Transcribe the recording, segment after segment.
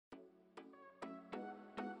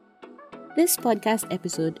This podcast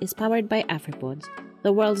episode is powered by AfriPods,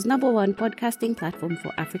 the world's #1 podcasting platform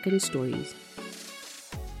for African stories.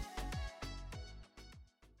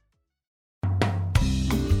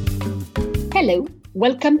 Hello,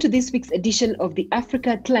 welcome to this week's edition of the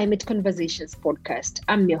Africa Climate Conversations podcast.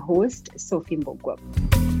 I'm your host, Sophie Mbogwa.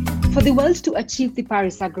 For the world to achieve the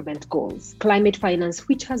Paris Agreement goals, climate finance,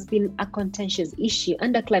 which has been a contentious issue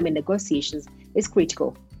under climate negotiations, is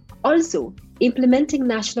critical. Also, implementing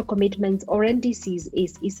national commitments or NDCs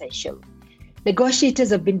is essential.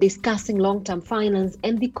 Negotiators have been discussing long-term finance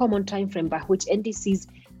and the common timeframe by which NDCs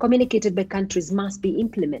communicated by countries must be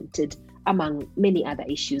implemented, among many other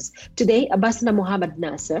issues. Today, Ambassador Mohamed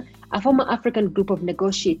Nasr, a former African Group of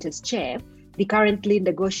Negotiators chair, the current lead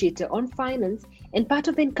negotiator on finance, and part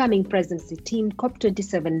of the incoming presidency team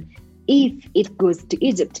COP27, if it goes to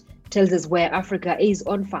Egypt, tells us where Africa is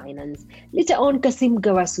on finance. Later on, Kassim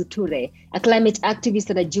Gawusu Toure, a climate activist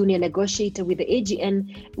and a junior negotiator with the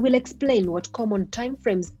AGN, will explain what common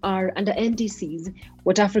timeframes are under NDCs,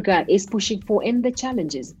 what Africa is pushing for, and the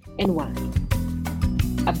challenges, and why.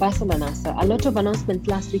 Ambassador Nasr, a lot of announcements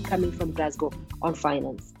last week coming from Glasgow on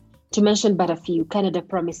finance. To mention but a few, Canada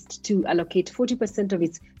promised to allocate 40% of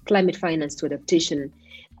its climate finance to adaptation.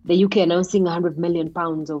 The UK announcing £100 million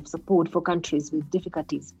of support for countries with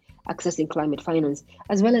difficulties accessing climate finance,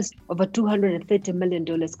 as well as over $230 million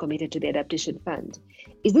committed to the adaptation fund.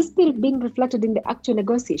 Is this still being reflected in the actual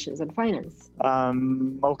negotiations on finance?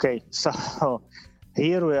 Okay, so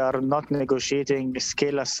here we are not negotiating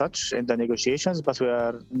scale as such in the negotiations, but we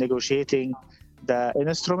are negotiating the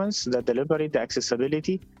instruments, the delivery, the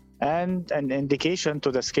accessibility, and an indication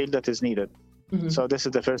to the scale that is needed. Mm-hmm. So this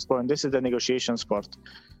is the first point. This is the negotiations part.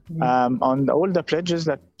 Mm-hmm. On all the pledges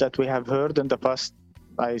that we have heard in the past,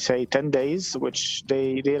 I say 10 days, which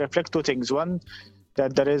they reflect two things. One,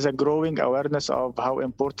 that there is a growing awareness of how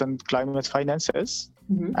important climate finance is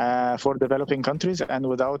for developing countries. And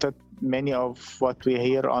without it, many of what we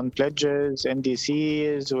hear on pledges,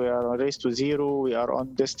 NDCs, we are on race to zero, we are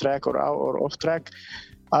on this track or off track,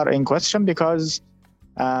 are in question because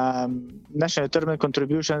national determined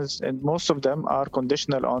contributions, and most of them are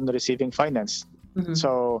conditional on receiving finance. Mm-hmm.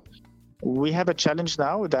 So we have a challenge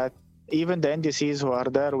now that even the NDCs who are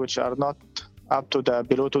there, which are not up to the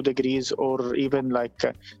below 2 degrees or even like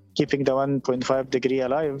keeping the 1.5 degree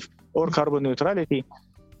alive or carbon neutrality,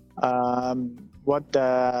 what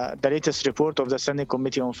the latest report of the Standing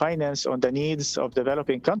Committee on Finance on the needs of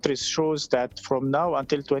developing countries shows that from now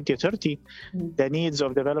until 2030, the needs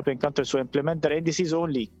of developing countries to implement their NDCs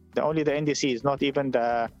only the NDCs, not even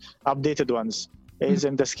the updated ones, is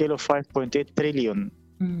in the scale of $5.8 trillion.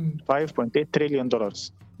 $5.8 trillion.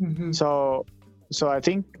 Mm-hmm. So I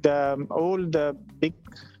think all the big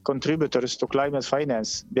contributors to climate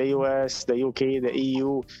finance, the US, the UK, the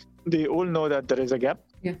EU, they all know that there is a gap.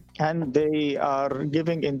 Yeah. And they are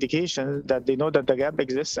giving indications that they know that the gap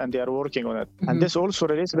exists and they are working on it. Mm-hmm. And this also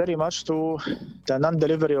relates very much to the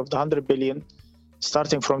non-delivery of the 100 billion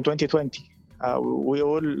starting from 2020. We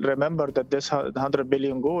all remember that this 100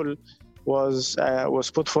 billion goal was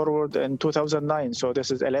put forward in 2009. So this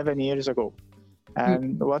is 11 years ago.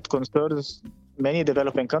 And what concerns many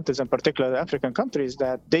developing countries, in particular African countries,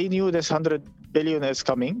 that they knew this 100 billion is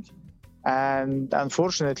coming. And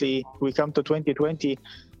unfortunately, we come to 2020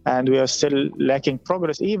 and we are still lacking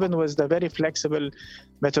progress, even with the very flexible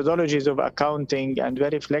methodologies of accounting and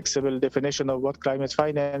very flexible definition of what climate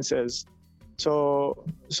finance is. So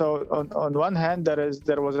on one hand,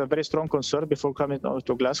 there was a very strong concern before coming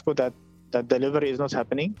to Glasgow that delivery is not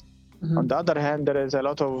happening. Mm-hmm. On the other hand, there is a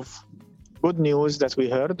lot of good news that we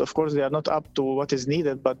heard. Of course, they are not up to what is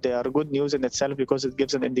needed, but they are good news in itself because it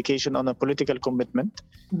gives an indication on a political commitment.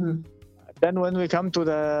 Mm-hmm. Then when we come to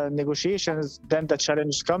the negotiations, then the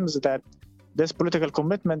challenge comes that this political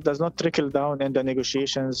commitment does not trickle down in the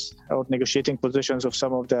negotiations or negotiating positions of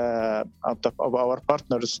some of our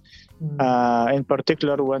partners. Mm-hmm. In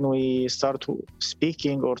particular, when we start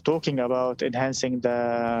speaking or talking about enhancing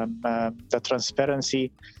the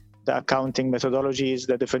transparency, the accounting methodologies,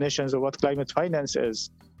 the definitions of what climate finance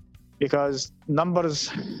is, because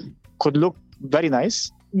numbers could look very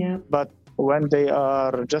nice, but when they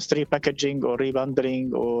are just repackaging or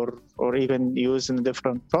rebundling or even used in a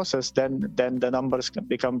different process, then the numbers can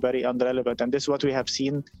become very irrelevant. And this is what we have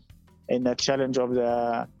seen in the challenge of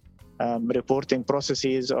the reporting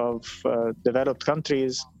processes of developed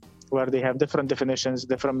countries, where they have different definitions,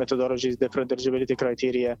 different methodologies, different eligibility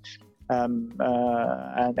criteria.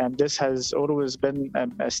 And this has always been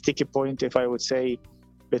a sticky point, if I would say,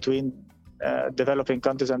 between developing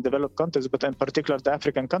countries and developed countries, but in particular the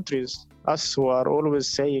African countries, us who are always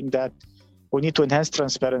saying that we need to enhance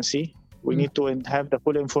transparency, We need to have the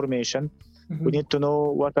full information. We need to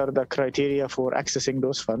know what are the criteria for accessing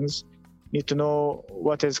those funds. We need to know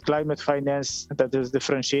what is climate finance that is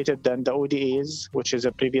differentiated than the ODAs, which is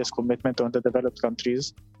a previous commitment on the developed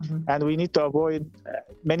countries. And we need to avoid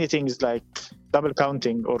many things like double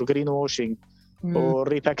counting or greenwashing or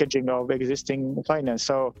repackaging of existing finance.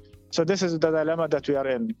 So this is the dilemma that we are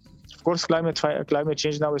in. Of course, climate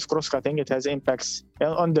change now is cross-cutting. It has impacts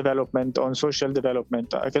on development, on social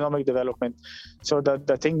development, economic development. So that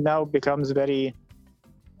the thing now becomes very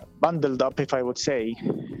bundled up, if I would say,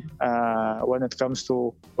 when it comes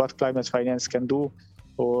to what climate finance can do,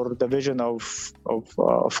 or the vision of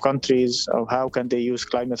countries of how can they use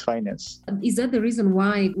climate finance. Is that the reason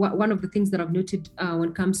why one of the things that I've noted when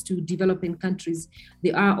it comes to developing countries,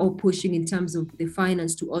 they are all pushing in terms of the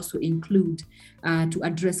finance to also include to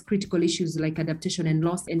address critical issues like adaptation and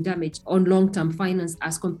loss and damage on long-term finance,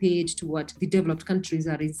 as compared to what the developed countries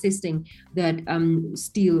are insisting that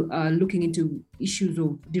still looking into issues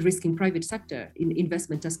of de-risking private sector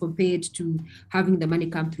investment as compared to having the money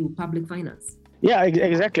come through public finance? Yeah,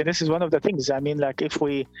 exactly. This is one of the things. I mean, like if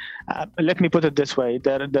we, let me put it this way,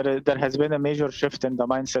 there has been a major shift in the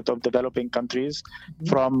mindset of developing countries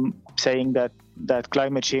from saying that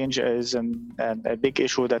climate change is a big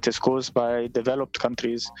issue that is caused by developed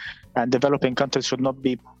countries, and developing countries should not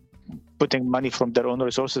be putting money from their own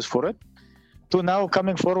resources for it, to now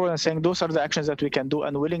coming forward and saying those are the actions that we can do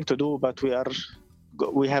and willing to do, but we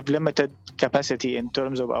have limited capacity in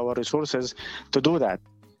terms of our resources to do that.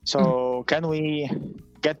 So can we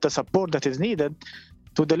get the support that is needed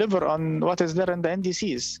to deliver on what is there in the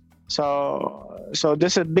NDCs? So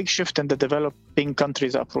this is a big shift in the developing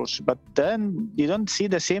countries approach. But then you don't see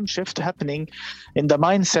the same shift happening in the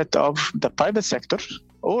mindset of the private sector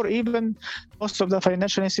or even most of the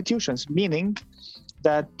financial institutions, meaning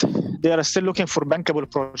that they are still looking for bankable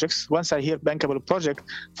projects. Once I hear bankable project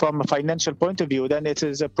from a financial point of view, then it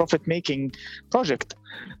is a profit-making project.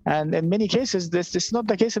 And in many cases, this is not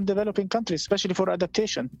the case in developing countries, especially for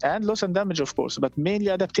adaptation and loss and damage, of course, but mainly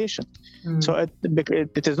adaptation. So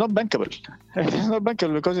it is not bankable. It is not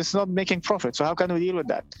bankable because it's not making profit. So how can we deal with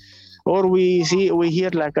that? Or we hear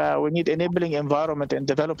like we need enabling environment in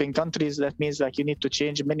developing countries. That means like you need to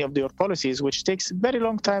change many of your policies, which takes a very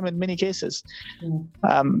long time in many cases.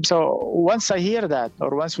 So once I hear that,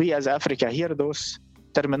 or once we as Africa hear those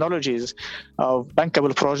terminologies of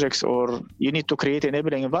bankable projects, or you need to create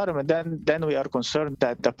enabling environment, then we are concerned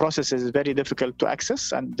that the process is very difficult to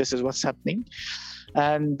access, and this is what's happening.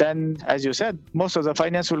 And then, as you said, most of the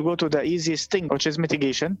finance will go to the easiest thing, which is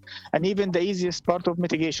mitigation, and even the easiest part of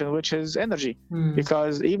mitigation, which is energy.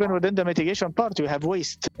 Because even within the mitigation part, you have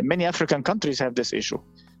waste. Many African countries have this issue.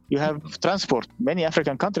 You have transport. Many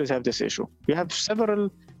African countries have this issue. You have several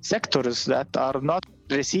sectors that are not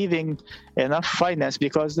receiving enough finance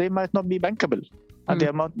because they might not be bankable. And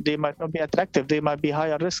they might not be attractive. They might be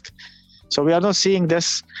higher risk. So we are not seeing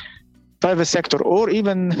this private sector or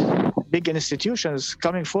even big institutions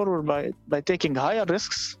coming forward by taking higher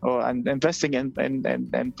risks and investing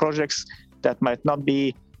in projects that might not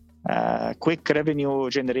be quick revenue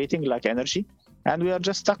generating like energy. And we are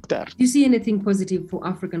just stuck there. Do you see anything positive for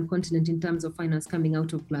African continent in terms of finance coming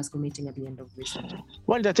out of Glasgow meeting at the end of this?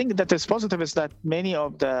 Well, the thing that is positive is that many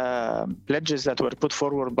of the pledges that were put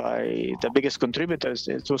forward by the biggest contributors,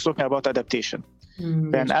 it was talking about adaptation.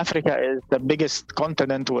 And Africa is the biggest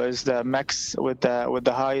continent with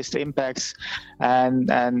the highest impacts,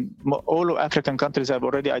 and all African countries have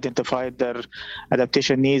already identified their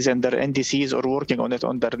adaptation needs and their NDCs, or working on it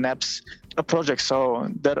on their NAPS projects. So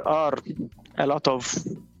there are a lot of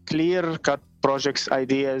clear-cut projects,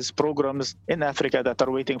 ideas, programs in Africa that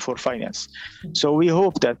are waiting for finance. So we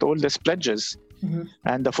hope that all these pledges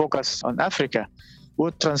and the focus on Africa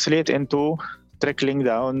would translate into trickling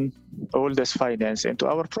down all this finance into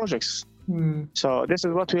our projects. So this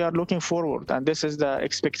is what we are looking forward, and this is the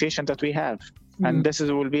expectation that we have. And this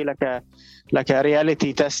will be like a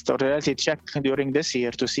reality test or reality check during this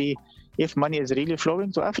year to see if money is really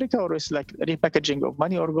flowing to Africa, or is like repackaging of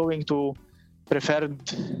money, or going to preferred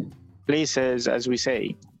places, as we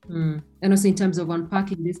say. And also in terms of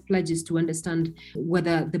unpacking these pledges to understand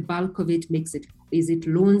whether the bulk of it is it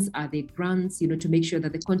loans, are they grants, to make sure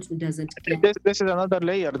that the continent doesn't get... This is another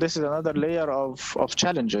layer. This is another layer of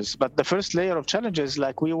challenges. But the first layer of challenges,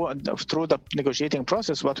 like we want through the negotiating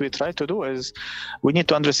process, what we try to do is we need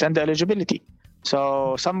to understand the eligibility.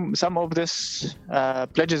 So some of this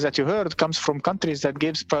pledges that you heard comes from countries that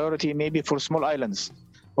gives priority maybe for small islands.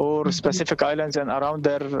 or specific islands and around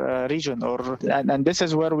their region, and this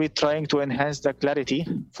is where we're trying to enhance the clarity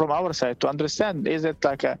from our side to understand, is it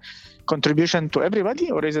like a contribution to everybody,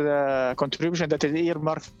 or is it a contribution that is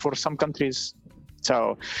earmarked for some countries?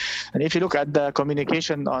 So, and if you look at the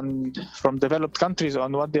communication from developed countries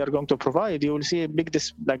on what they are going to provide, you will see big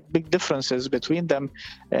differences between them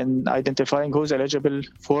in identifying who's eligible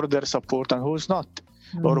for their support and who's not,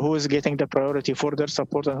 or who is getting the priority for their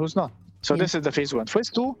support and who's not. So this is the phase one.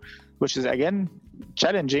 Phase two, which is again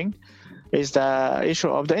challenging, is the issue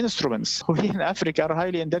of the instruments. We in Africa are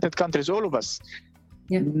highly indebted countries, all of us.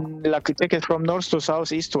 Yeah. Like take it from north to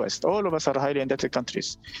south, east to west. All of us are highly indebted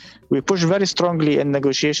countries. We push very strongly in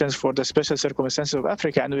negotiations for the special circumstances of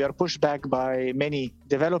Africa, and we are pushed back by many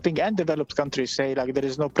developing and developed countries, say like there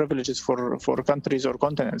is no privileges for countries or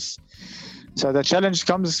continents. So the challenge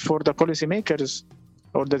comes for the policymakers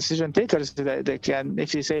or the decision takers. They can,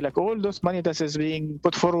 if you say like all those money that is being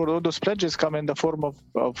put forward, all those pledges come in the form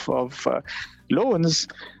of loans,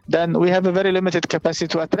 then we have a very limited capacity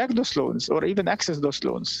to attract those loans or even access those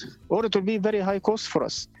loans, or it will be very high cost for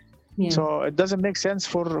us. Yeah. So it doesn't make sense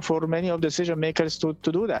for many of the decision makers to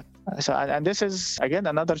do that. So, and this is, again,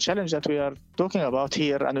 another challenge that we are talking about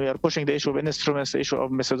here, and we are pushing the issue of instruments, the issue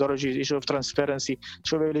of methodology, the issue of transparency,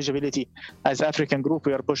 issue of eligibility. As African group,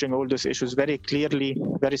 we are pushing all those issues very clearly,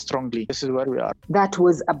 very strongly. This is where we are. That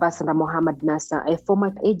was Ambassador Mohamed Nasr, a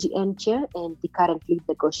former AGN chair and the current lead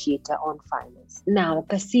negotiator on finance. Now,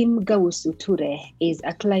 Kassim Gawusu Toure is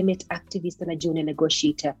a climate activist and a junior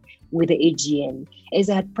negotiator with the AGN. As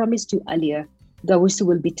I had promised you earlier, Gawusu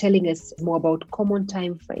will be telling us more about common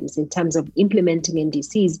timeframes in terms of implementing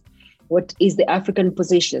NDCs, what is the African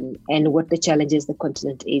position, and what the challenges the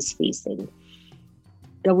continent is facing.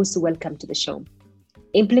 Gawusu, welcome to the show.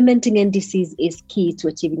 Implementing NDCs is key to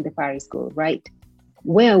achieving the Paris goal, right?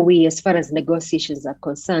 Where are we as far as negotiations are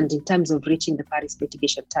concerned in terms of reaching the Paris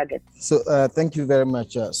mitigation target? So thank you very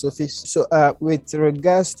much, Sophie. So with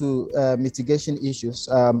regards to mitigation issues,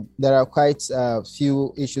 there are quite a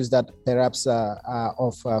few issues that perhaps are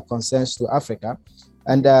of concern to Africa.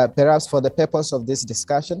 And perhaps for the purpose of this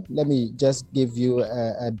discussion, let me just give you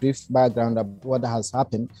a brief background of what has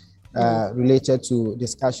happened related to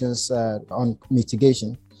discussions on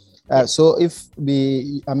mitigation. So if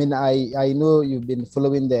I know you've been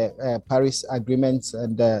following the Paris Agreement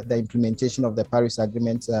and the implementation of the Paris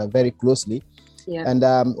Agreement very closely. Yeah. And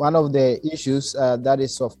one of the issues that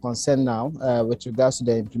is of concern now with regards to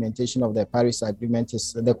the implementation of the Paris Agreement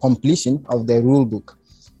is the completion of the rule book.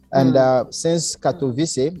 And since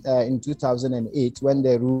Katowice in 2008, when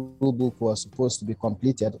the rule book was supposed to be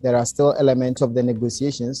completed, there are still elements of the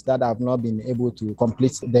negotiations that have not been able to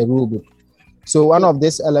complete the rule book. So one of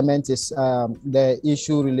these elements is the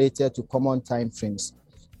issue related to common timeframes.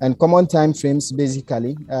 And common timeframes,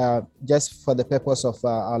 basically, just for the purpose of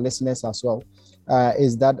our listeners as well,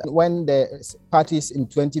 is that when the parties in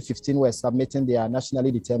 2015 were submitting their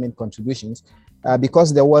nationally determined contributions,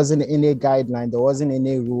 because there wasn't any guideline, there wasn't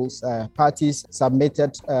any rules, parties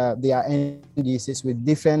submitted their NDCs with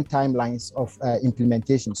different timelines of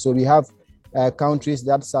implementation. So we have countries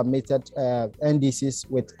that submitted NDCs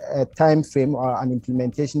with a time frame or an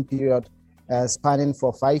implementation period spanning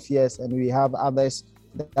for 5 years, and we have others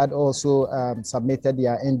that also submitted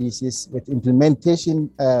their NDCs with implementation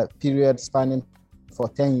period spanning for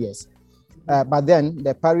 10 years. But then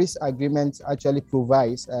the Paris Agreement actually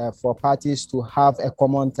provides for parties to have a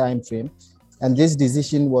common time frame, and this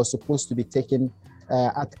decision was supposed to be taken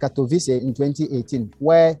at Katowice in 2018,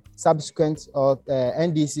 where subsequent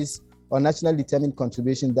NDCs or national determined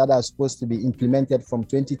contributions that are supposed to be implemented from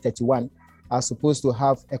 2031 are supposed to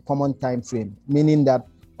have a common time frame, meaning that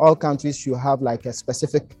all countries should have like a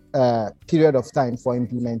specific period of time for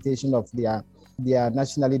implementation of their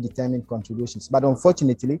nationally determined contributions. But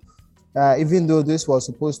unfortunately, even though this was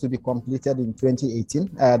supposed to be completed in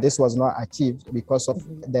 2018, this was not achieved because of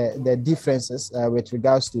the differences with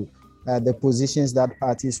regards to the positions that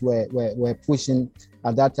parties were pushing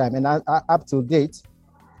at that time. And up to date,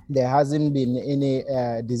 there hasn't been any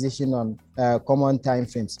decision on common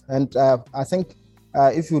timeframes. And I think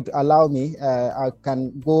if you'd allow me, I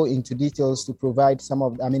can go into details to provide some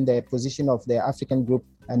of, the position of the African group,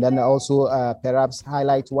 and then also perhaps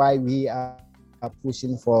highlight why we are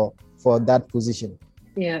pushing for that position.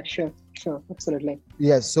 Yeah, sure, absolutely.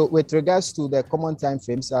 Yes, so with regards to the common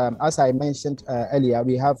timeframes, as I mentioned earlier,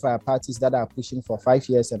 we have parties that are pushing for 5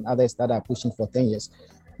 years and others that are pushing for 10 years.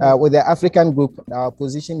 With the African group, our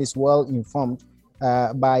position is well informed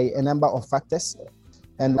by a number of factors,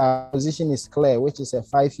 and our position is clear, which is a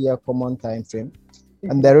 5-year common time frame.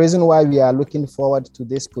 And the reason why we are looking forward to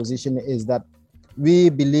this position is that we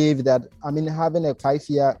believe that, having a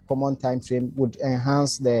 5-year common time frame would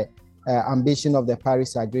enhance the ambition of the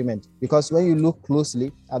Paris Agreement. Because when you look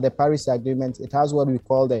closely at the Paris Agreement, it has what we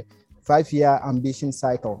call the 5-year ambition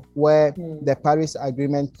cycle, where the Paris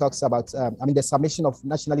Agreement talks about, the submission of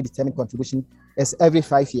nationally determined contribution is every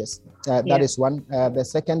 5 years. That is one. The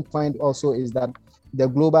second point also is that the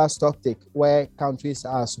global stocktake, where countries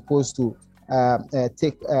are supposed to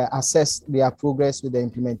assess their progress with the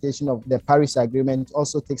implementation of the Paris Agreement,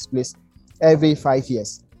 also takes place every 5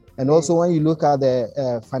 years. And also when you look at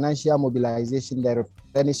the financial mobilization, the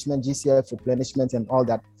replenishment, GCF replenishment and all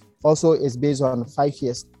that, also is based on 5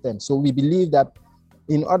 years term. So we believe that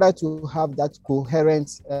in order to have that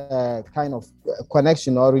coherent kind of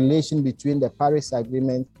connection or relation between the Paris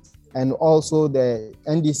Agreement and also the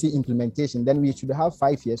NDC implementation, then we should have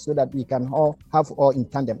 5 years so that we can all have all in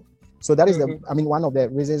tandem. So that is one of the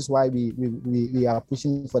reasons why we are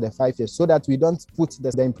pushing for the 5 years, so that we don't put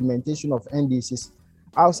the implementation of NDCs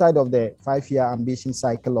outside of the 5-year ambition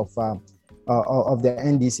cycle of the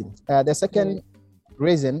NDC. The second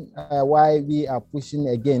reason why we are pushing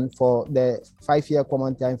again for the 5-year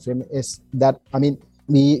common time frame is that,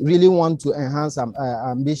 we really want to enhance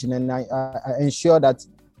ambition and ensure that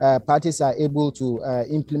parties are able to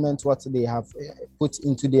implement what they have put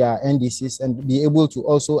into their NDCs and be able to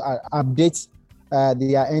also update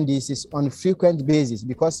their NDCs on a frequent basis,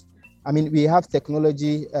 because we have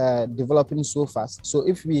technology developing so fast. So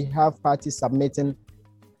if we have parties submitting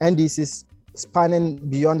NDCs spanning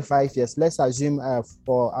beyond 5 years, let's assume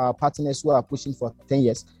for our partners who are pushing for 10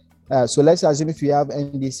 years. So let's assume if we have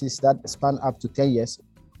NDCs that span up to 10 years,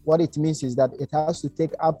 what it means is that it has to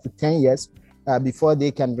take up to 10 years before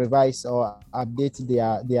they can revise or update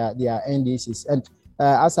their NDCs. And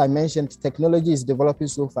as I mentioned, technology is developing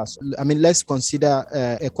so fast. Let's consider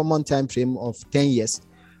a common time frame of 10 years.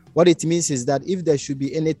 What it means is that if there should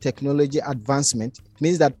be any technology advancement, it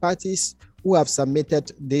means that parties who have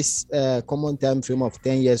submitted this common time frame of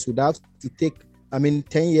 10 years would have to take 10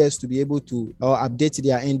 years to be able to update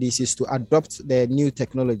their NDCs to adopt the new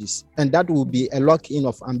technologies. And that will be a lock-in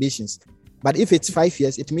of ambitions. But if it's 5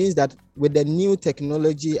 years, it means that with the new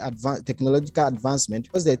technological advancement,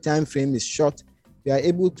 because the time frame is short, we are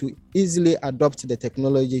able to easily adopt the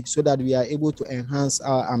technology so that we are able to enhance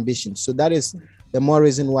our ambitions. So that is the more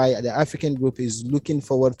reason why the African group is looking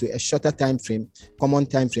forward to a shorter time frame, common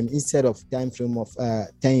time frame, instead of time frame of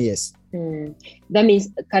 10 years. That means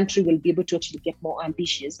a country will be able to actually get more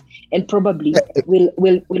ambitious, and probably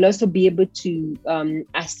will also be able to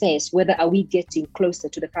assess whether are we getting closer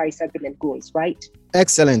to the Paris Agreement goals, right?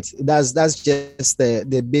 Excellent. That's just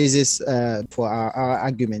the basis for our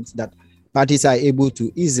argument, that parties are able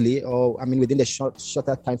to easily, or within the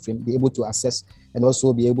shorter time frame, be able to assess and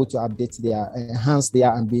also be able to update enhance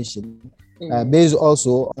their ambition, based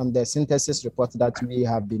also on the synthesis report that we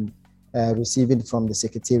have been receiving from the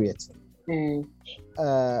Secretariat.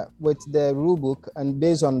 With the rule book and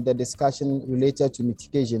based on the discussion related to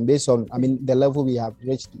mitigation, based on the level we have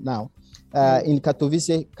reached now, in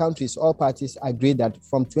Katowice countries, all parties agree that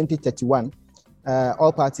from 2031,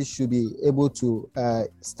 all parties should be able to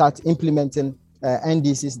start implementing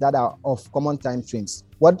NDCs that are of common time frames.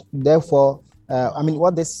 What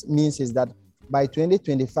this means is that by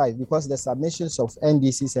 2025, because the submissions of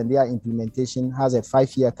NDCs and their implementation has a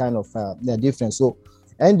 5-year kind of difference. So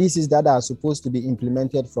NDCs that are supposed to be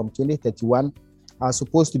implemented from 2031 are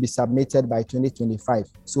supposed to be submitted by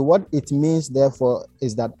 2025. So what it means, therefore,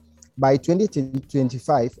 is that by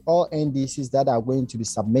 2025, all NDCs that are going to be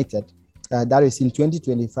submitted, that is in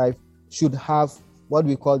 2025, should have what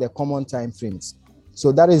we call the common time frames.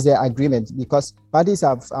 So that is the agreement, because parties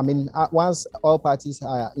have, once all parties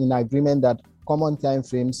are in agreement that common time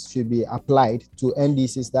frames should be applied to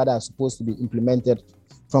NDCs that are supposed to be implemented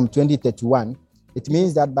from 2031, it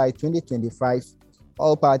means that by 2025,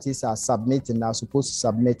 all parties are supposed to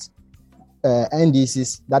submit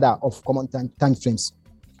NDCs that are of common time frames.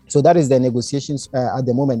 So that is the negotiations at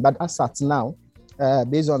the moment. But as at now,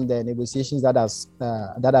 based on the negotiations that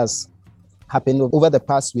has happened over the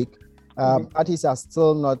past week, parties are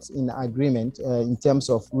still not in agreement in terms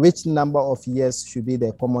of which number of years should be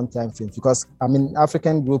the common time frame. Because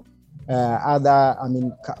African group, other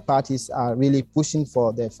parties are really pushing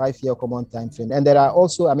for the 5-year common time frame, and there are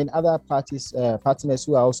also other parties, partners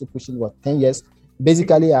who are also pushing for 10 years.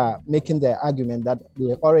 Basically, are making the argument that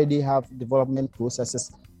they already have development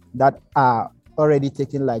processes that are already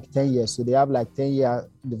taking like 10 years. So they have like 10-year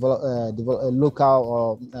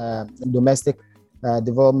local or domestic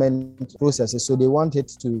development processes. So they want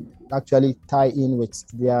it to actually tie in with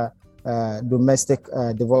their domestic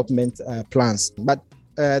development plans. But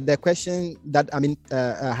the question that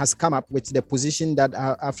has come up with the position that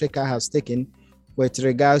Africa has taken with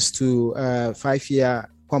regards to 5-year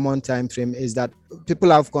common time frame is that people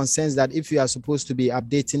have concerns that if you are supposed to be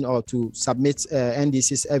updating or to submit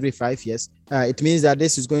NDCs every 5 years, it means that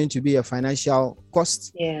this is going to be a financial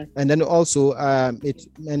cost. Yeah. And then also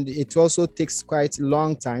it also takes quite a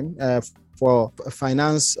long time for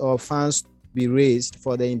finance or funds to be raised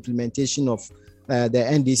for the implementation of the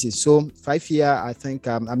NDCs. So 5 year, I think,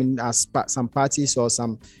 as some parties or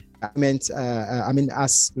some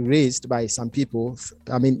as raised by some people,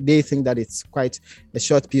 they think that it's quite a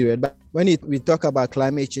short period. But when we talk about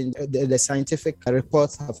climate change, the scientific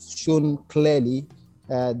reports have shown clearly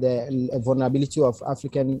the vulnerability of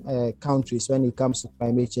African countries when it comes to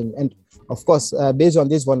climate change. And of course, based on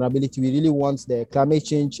this vulnerability, we really want the climate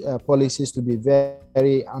change policies to be very,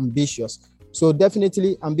 very ambitious. So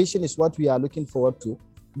definitely ambition is what we are looking forward to.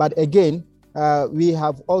 But again, we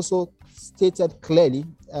have also stated clearly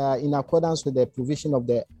in accordance with the provision of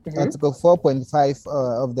the Article 4.5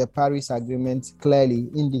 of the Paris Agreement clearly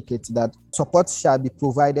indicates that support shall be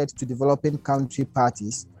provided to developing country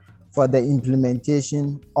parties for the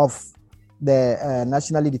implementation of the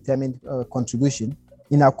nationally determined contribution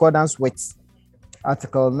in accordance with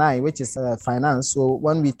Article 9, which is finance. So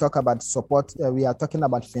when we talk about support, we are talking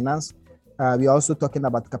about finance. We are also talking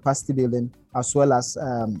about capacity building as well as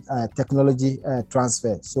technology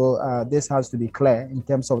transfer. So this has to be clear in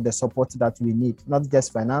terms of the support that we need, not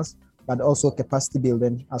just finance, but also capacity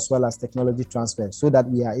building as well as technology transfer, so that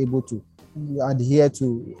we are able to adhere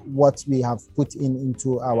to what we have put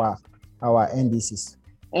into our NDCs.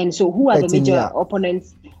 And so who are the major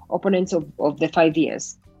opponents of the 5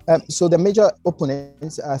 years? So the major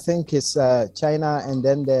opponents, I think, is China and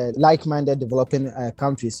then the like-minded developing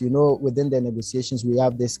countries. Within the negotiations, we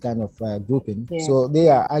have this kind of grouping. Yeah. So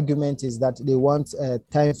their argument is that they want a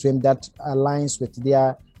time frame that aligns with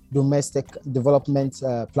their domestic development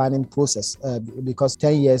planning process, because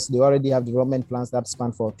 10 years, they already have development plans that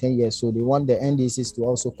span for 10 years. So they want the NDCs to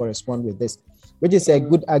also correspond with this, which is a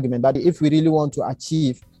good argument. But if we really want to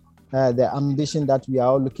achieve the ambition that we are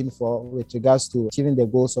all looking for with regards to achieving the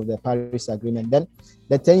goals of the Paris Agreement, then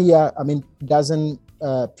the 10-year, doesn't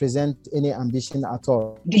present any ambition at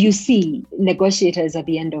all. Do you see negotiators at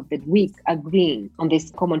the end of the week agreeing on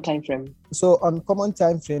this common time frame? So on common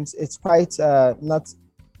time frames, it's quite not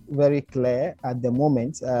very clear at the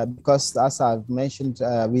moment because, as I've mentioned,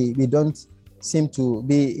 we don't seem to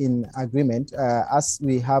be in agreement. As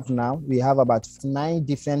we have now, we have about 9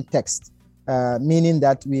 different texts. Meaning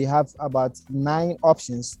that we have about 9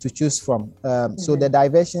 options to choose from. So the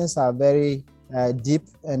diversions are very deep,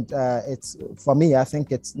 and it's, for me, I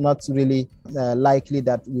think it's not really likely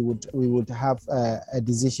that we would have a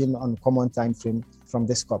decision on common time frame from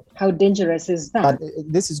this COP. How dangerous is that?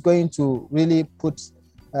 This is going to really put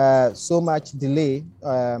so much delay.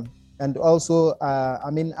 And also,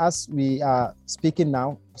 as we are speaking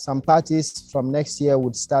now, some parties from next year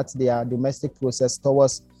would start their domestic process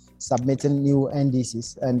towards submitting new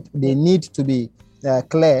NDCs, and they need to be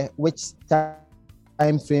clear which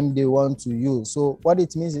time frame they want to use. So what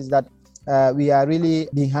it means is that we are really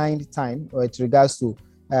behind time with regards to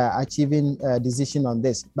achieving a decision on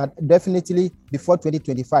this. But definitely before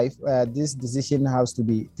 2025, this decision has to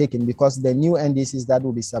be taken, because the new NDCs that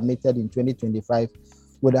will be submitted in 2025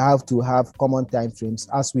 would have to have common time frames,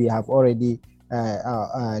 as we have already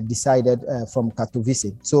decided from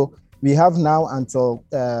Katowice. So we have now until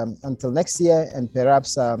next year and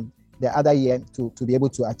perhaps the other year to be able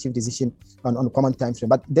to achieve decision on common time frame.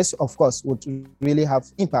 But this, of course, would really have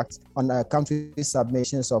impact on country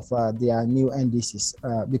submissions of their new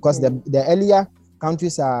NDCs because the earlier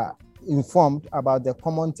countries are informed about the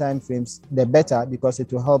common time frames, the better, because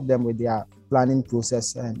it will help them with their planning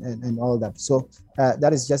process and all that. So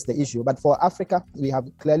that is just the issue. But for Africa, we have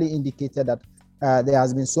clearly indicated that there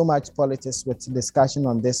has been so much politics with discussion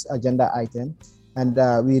on this agenda item, and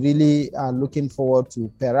we really are looking forward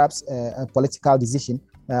to perhaps a political decision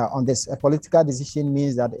on this. A political decision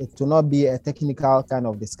means that it will not be a technical kind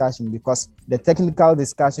of discussion, because the technical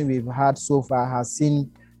discussion we've had so far has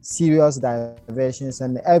seen serious diversions,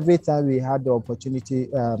 and every time we had the opportunity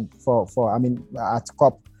at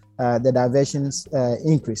COP, the diversions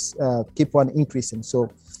keep on increasing. So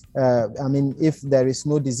if there is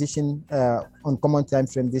no decision on common time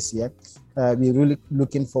frame this year, we're really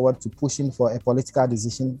looking forward to pushing for a political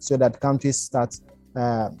decision so that countries start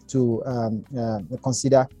to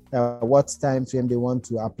consider what time frame they want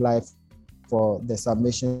to apply for the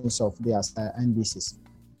submissions of their NDCs.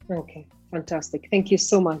 Okay, fantastic. Thank you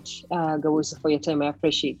so much, Gawusu, for your time. I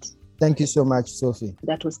appreciate it. Thank you so much, Sophie.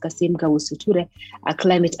 That was Kassim Gawusu Toure, a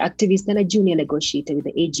climate activist and a junior negotiator with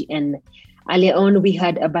the AGN. Earlier on, we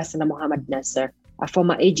had Ambassador Mohamed Nasr, a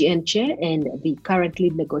former AGN chair and the current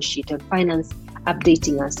lead negotiator of finance,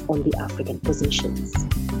 updating us on the African positions.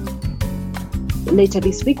 Later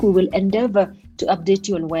this week, we will endeavor to update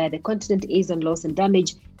you on where the continent is on loss and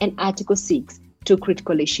damage and Article 6, two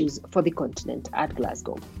critical issues for the continent at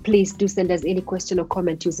Glasgow. Please do send us any question or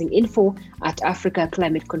comment using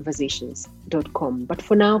info@africaclimateconversations.com. But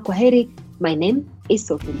for now, kwaheri. My name is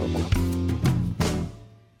Sophie Mbogwa.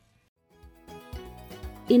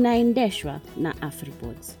 Inaendeshwa na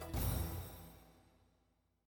AfriPods.